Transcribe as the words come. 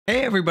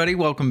Hey everybody,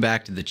 welcome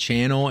back to the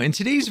channel. In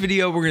today's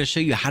video, we're going to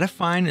show you how to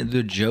find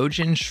the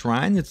Jojon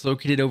shrine that's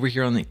located over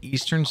here on the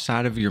eastern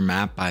side of your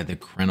map by the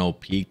Crenel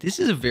Peak. This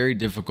is a very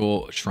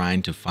difficult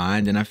shrine to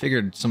find, and I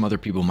figured some other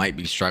people might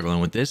be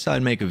struggling with this, so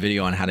I'd make a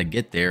video on how to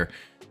get there.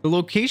 The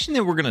location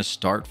that we're going to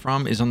start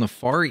from is on the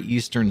far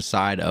eastern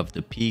side of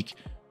the peak,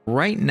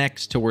 right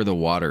next to where the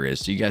water is.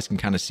 So you guys can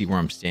kind of see where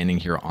I'm standing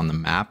here on the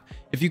map.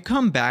 If you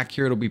come back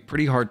here, it'll be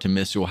pretty hard to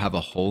miss. You'll have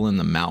a hole in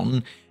the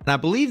mountain. And I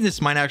believe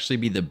this might actually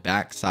be the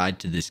back side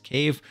to this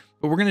cave,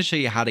 but we're going to show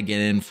you how to get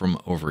in from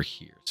over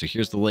here. So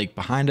here's the lake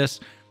behind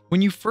us.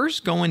 When you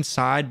first go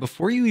inside,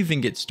 before you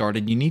even get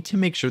started, you need to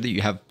make sure that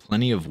you have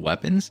plenty of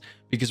weapons,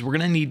 because we're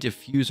going to need to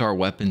fuse our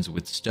weapons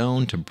with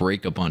stone to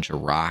break a bunch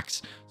of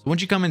rocks. So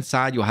once you come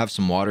inside, you'll have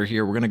some water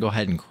here. We're going to go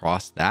ahead and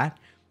cross that.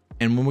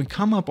 And when we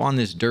come up on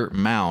this dirt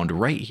mound,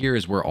 right here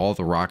is where all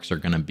the rocks are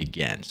going to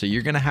begin. So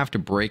you're going to have to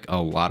break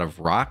a lot of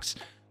rocks.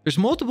 There's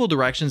multiple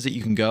directions that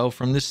you can go.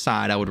 From this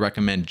side, I would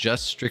recommend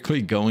just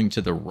strictly going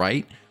to the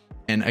right.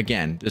 And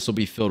again, this will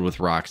be filled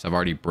with rocks. I've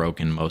already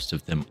broken most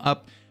of them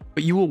up,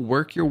 but you will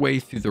work your way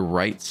through the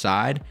right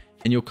side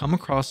and you'll come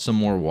across some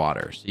more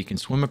water. So you can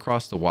swim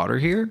across the water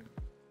here.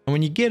 And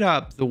when you get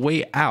up, the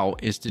way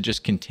out is to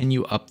just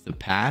continue up the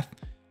path.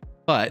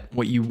 But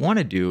what you want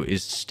to do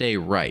is stay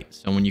right.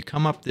 So when you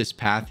come up this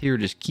path here,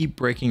 just keep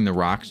breaking the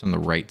rocks on the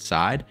right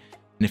side.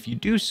 And if you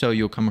do so,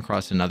 you'll come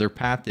across another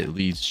path that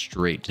leads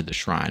straight to the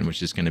shrine,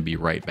 which is going to be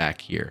right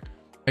back here.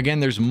 Again,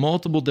 there's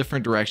multiple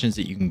different directions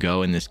that you can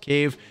go in this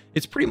cave.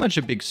 It's pretty much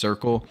a big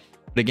circle.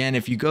 But again,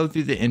 if you go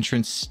through the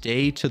entrance,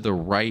 stay to the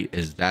right,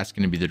 as that's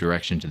going to be the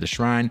direction to the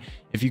shrine.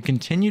 If you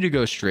continue to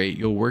go straight,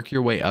 you'll work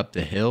your way up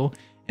the hill.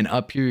 And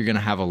up here, you're going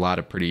to have a lot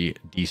of pretty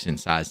decent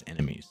sized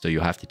enemies. So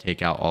you'll have to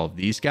take out all of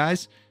these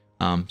guys.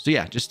 So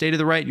yeah, just stay to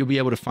the right. You'll be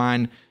able to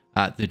find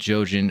the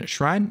Jojon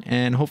shrine.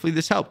 And hopefully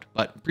this helped.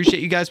 But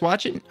appreciate you guys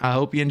watching. I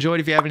hope you enjoyed.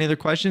 If you have any other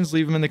questions,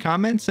 leave them in the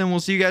comments. And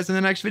we'll see you guys in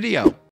the next video.